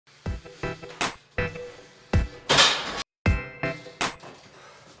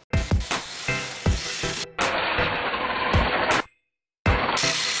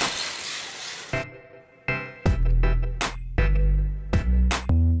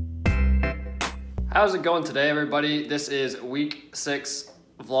How's it going today, everybody? This is week 6,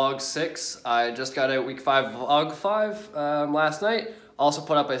 vlog 6. I just got out week 5, vlog 5 last night. Also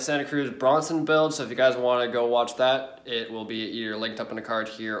put up a Santa Cruz Bronson build, so if you guys want to go watch that, it will be either linked up in the card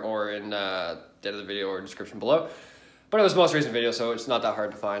here or in the end of the video or description below. But it was the most recent video, so it's not that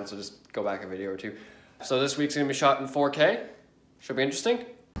hard to find, so just go back a video or two. So this week's going to be shot in 4K. Should be interesting.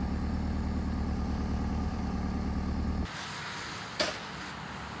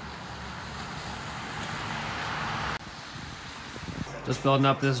 Just building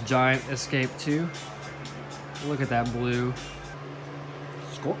up this giant Escape 2. Look at that blue.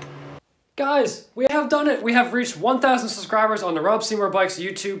 Scorp. Guys, we have done it! We have reached 1,000 subscribers on the robseymourbikes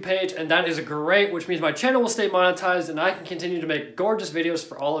YouTube page, and that is great, which means my channel will stay monetized and I can continue to make gorgeous videos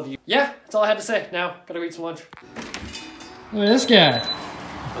for all of you. Yeah, that's all I had to say. Now, gotta go eat some lunch. Look at this guy.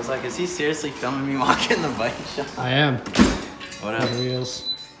 I was like, is he seriously filming me walking the bike shop? I am. What up?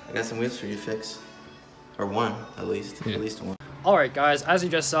 Wheels. I got some wheels for you to fix. Or one, at least. Yeah. At least one. Alright guys, as you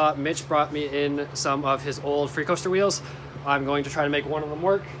just saw, Mitch brought me in some of his old free coaster wheels. I'm going to try to make one of them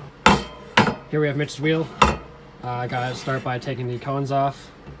work. Here we have Mitch's wheel. I gotta start by taking the cones off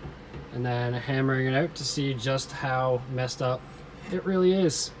and then hammering it out to see just how messed up it really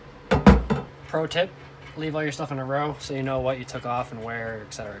is. Pro tip, leave all your stuff in a row so you know what you took off and where,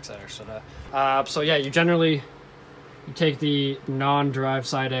 etc, etc. So yeah, you take the non-drive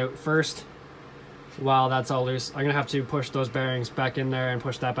side out first. While that's all loose, I'm gonna have to push those bearings back in there and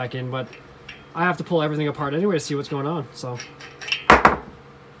push that back in, but I have to pull everything apart anyway to see what's going on, so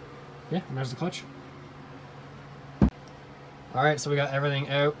yeah, and there's the clutch. Alright, so we got everything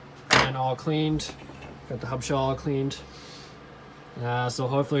out and all cleaned. Got the hub shell all cleaned. So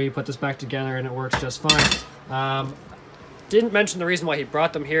hopefully we put this back together and it works just fine. Didn't mention the reason why he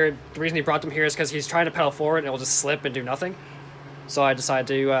brought them here. The reason he brought them here is because he's trying to pedal forward and it will just slip and do nothing. So I decided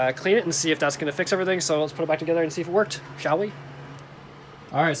to clean it and see if that's going to fix everything. So let's put it back together and see if it worked, shall we?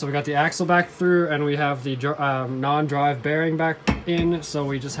 Alright, so we got the axle back through and we have the non-drive bearing back in. So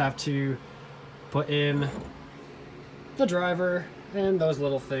we just have to put in the driver and those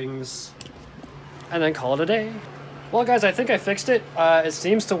little things and then call it a day. Well guys, I think I fixed it. It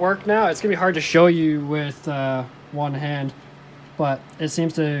seems to work now. It's going to be hard to show you with one hand, but it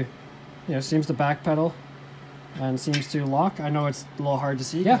seems to, seems to backpedal. And seems to lock. I know it's a little hard to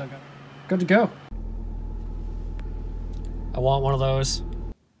see. Yeah, good to go. I want one of those.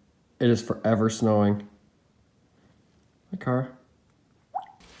 It is forever snowing. My car.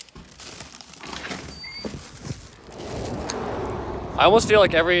 I almost feel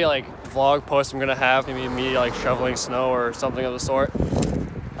like every vlog post I'm gonna have maybe me shoveling snow or something of the sort.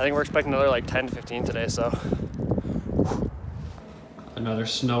 I think we're expecting another 10 to 15 today, so. Another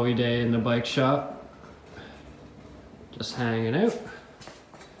snowy day in the bike shop. Just hanging out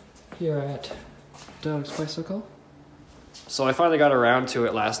here at Doug's Bicycle. So I finally got around to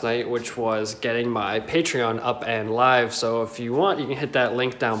it last night, which was getting my Patreon up and live. So if you want, you can hit that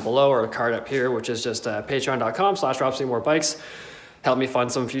link down below or a card up here, which is just patreon.com/robseymourbikes. Help me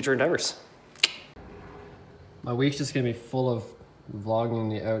fund some future endeavors. My week's just gonna be full of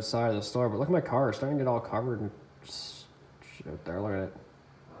vlogging the outside of the store, but look at my car, it's starting to get all covered and shit there, look at it.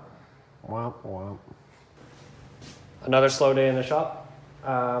 Womp womp. Another slow day in the shop.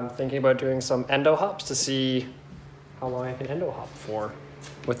 Thinking about doing some endo hops to see how long I can endo hop for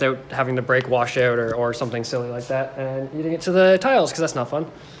without having the brake wash out or something silly like that and eating it to the tiles, because that's not fun.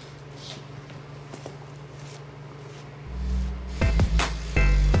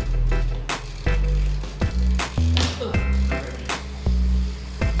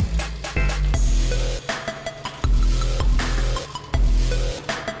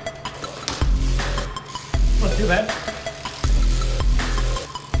 Not too bad.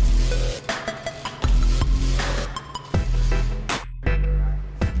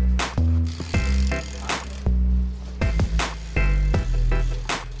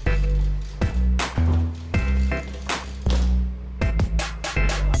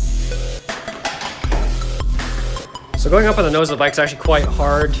 So going up on the nose of the bike is actually quite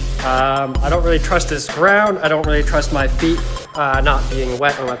hard. I don't really trust this ground. I don't really trust my feet not being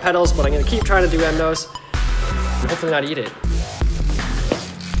wet on my pedals, but I'm gonna keep trying to do endos and hopefully not eat it.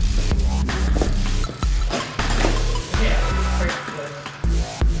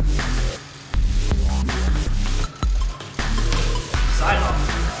 Side hop.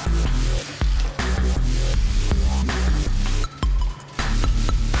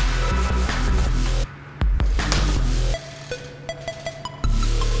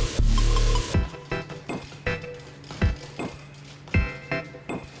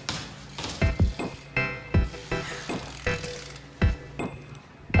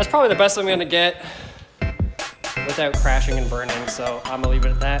 That's probably the best I'm gonna get without crashing and burning, so I'm gonna leave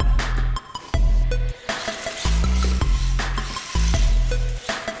it at that.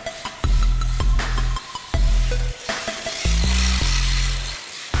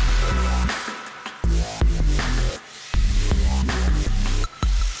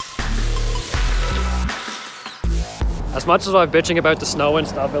 As much as I'm bitching about the snow and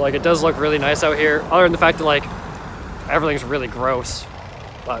stuff, but like it does look really nice out here, other than the fact that like everything's really gross.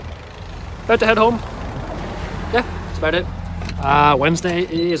 But about to head home. Yeah, that's about it. Wednesday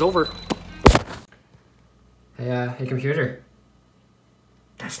is over. Hey computer.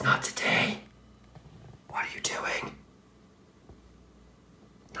 That's not today. What are you doing?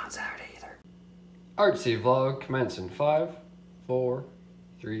 Not Saturday either. Artsy vlog commence in 5, 4,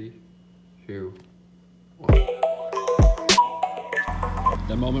 3, 2, 1.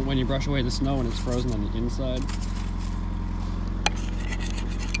 The moment when you brush away the snow and it's frozen on the inside.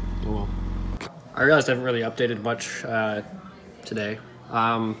 Oh well. I realized I haven't really updated much today.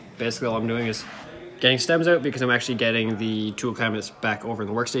 Basically all I'm doing is getting stems out because I'm actually getting the tool cabinets back over in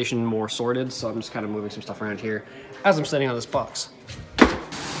the workstation more sorted, so I'm just kind of moving some stuff around here as I'm sitting on this box.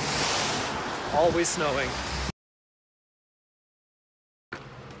 Always snowing.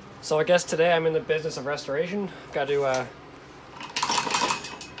 So I guess today I'm in the business of restoration. I've got to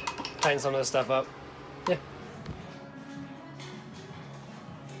tighten some of this stuff up. Yeah.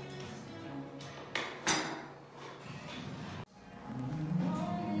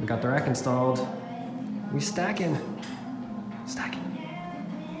 We got the rack installed. We stacking.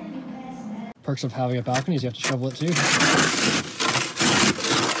 Perks of having a balcony is you have to shovel it too.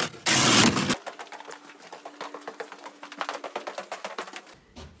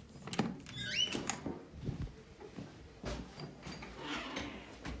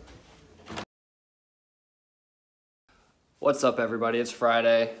 What's up everybody, it's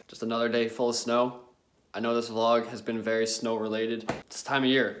Friday. Just another day full of snow. I know this vlog has been very snow related. It's time of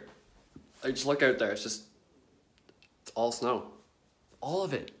year. Like, just look out there, it's all snow. All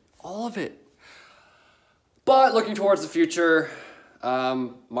of it. But looking towards the future,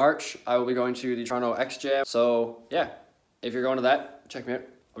 March, I will be going to the Toronto X Jam. So yeah, if you're going to that, check me out,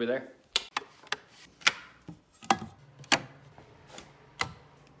 I'll be there.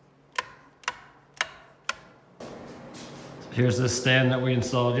 Here's this stand that we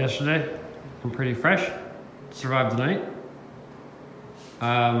installed yesterday. I'm pretty fresh, survived the night.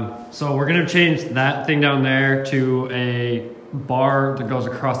 So we're gonna change that thing down there to a bar that goes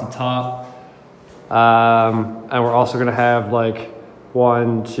across the top. And we're also gonna have like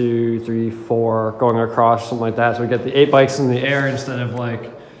 1, 2, 3, 4 going across, something like that. So we get the 8 bikes in the air instead of like,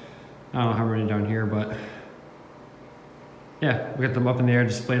 I don't know how many down here, but yeah, we get them up in the air,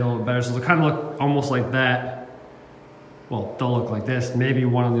 displayed a little better. So they'll kind of look almost like that. Well, they'll look like this, maybe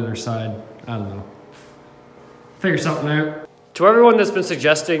one on the other side. I don't know. Figure something out. To everyone that's been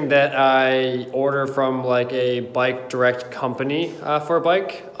suggesting that I order from like a bike direct company for a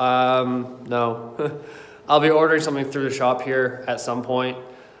bike, no. I'll be ordering something through the shop here at some point.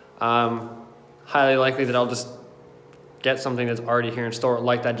 Highly likely that I'll just get something that's already here in store,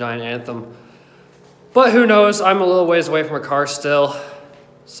 like that giant Anthem. But who knows, I'm a little ways away from a car still.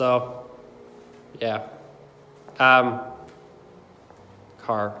 So, yeah. Car.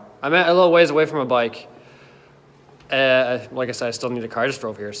 I'm at a little ways away from a bike. Like I said, I still need a car. I just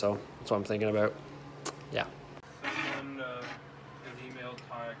drove here, so that's what I'm thinking about. Yeah.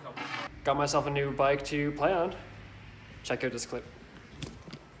 Got myself a new bike to play on. Check out this clip.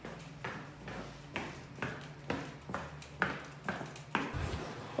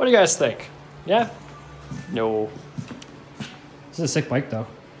 What do you guys think? Yeah? No. This is a sick bike though.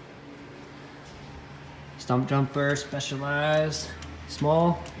 Stump jumper, specialized,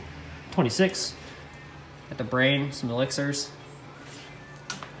 small, 26. Got the brain, some elixirs.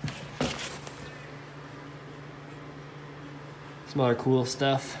 Some other cool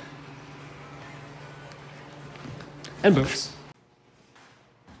stuff. And boots.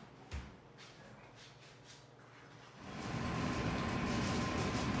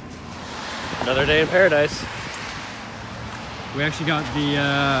 Another day in paradise. We actually got the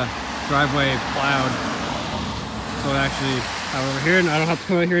driveway plowed. So I actually have it over here and I don't have to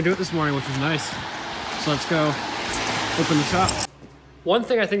come out here and do it this morning, which is nice. So let's go open the shop. One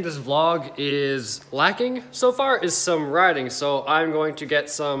thing I think this vlog is lacking so far is some riding. So I'm going to get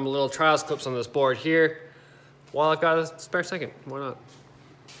some little trials clips on this board here while I've got a spare second. Why not?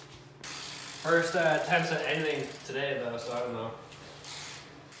 First attempts at anything today though, so I don't know.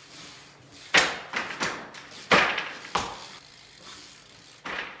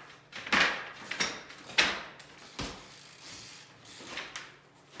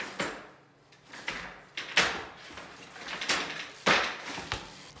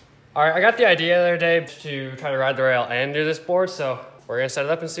 All right, I got the idea the other day to try to ride the rail and do this board, so we're gonna set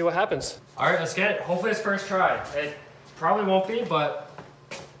it up and see what happens. All right, let's get it. Hopefully it's first try. It probably won't be, but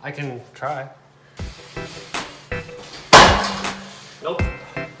I can try. Nope.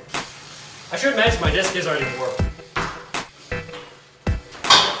 I should mention my disc is already warped.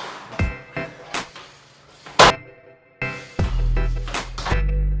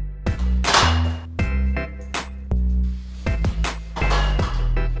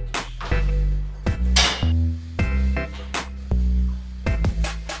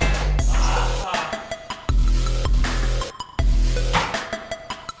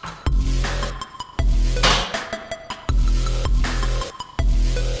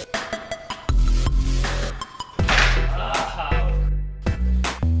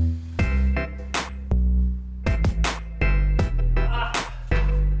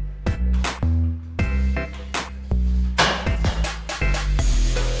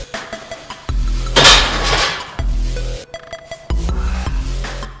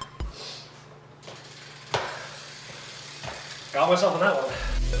 Got myself on that one.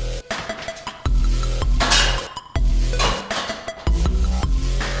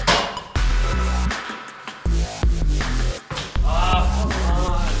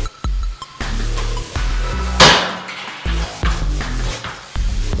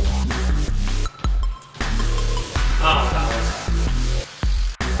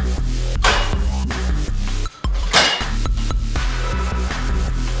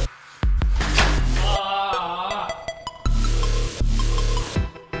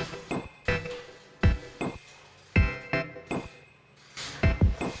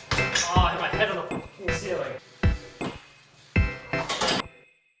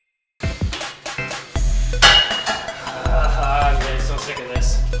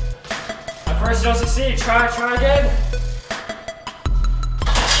 First you don't succeed, try again.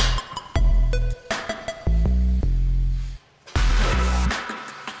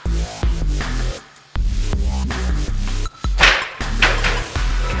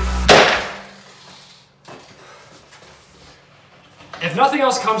 If nothing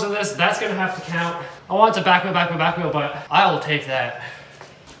else comes of this, that's gonna have to count. I want to back wheel, but I will take that.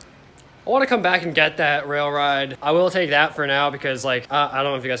 I want to come back and get that rail ride. I will take that for now because like, I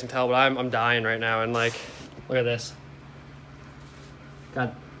don't know if you guys can tell, but I'm dying right now. And like, look at this. Got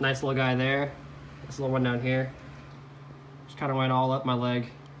a nice little guy there. This little one down here. Just kind of went all up my leg.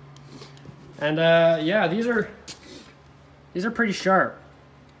 And yeah, these are pretty sharp.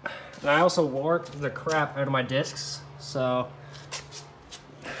 And I also warped the crap out of my discs. So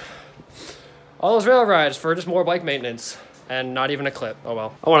all those rail rides for just more bike maintenance. And not even a clip. Oh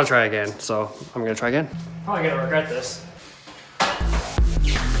well. I want to try again, so I'm gonna try again. Probably gonna regret this.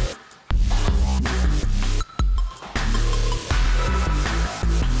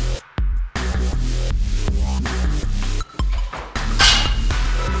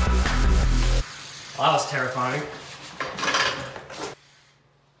 Well, that was terrifying.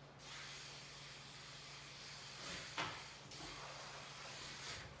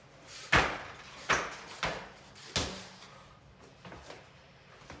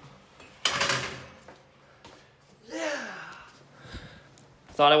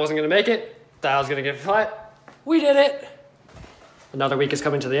 Thought I wasn't gonna make it. Thought I was gonna get flat. We did it. Another week is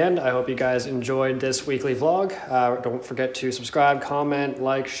coming to the end. I hope you guys enjoyed this weekly vlog. Don't forget to subscribe, comment,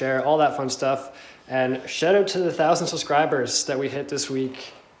 like, share, all that fun stuff. And shout out to the 1,000 subscribers that we hit this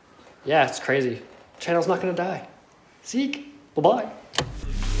week. Yeah, it's crazy. Channel's not gonna die. Zeke, bye-bye.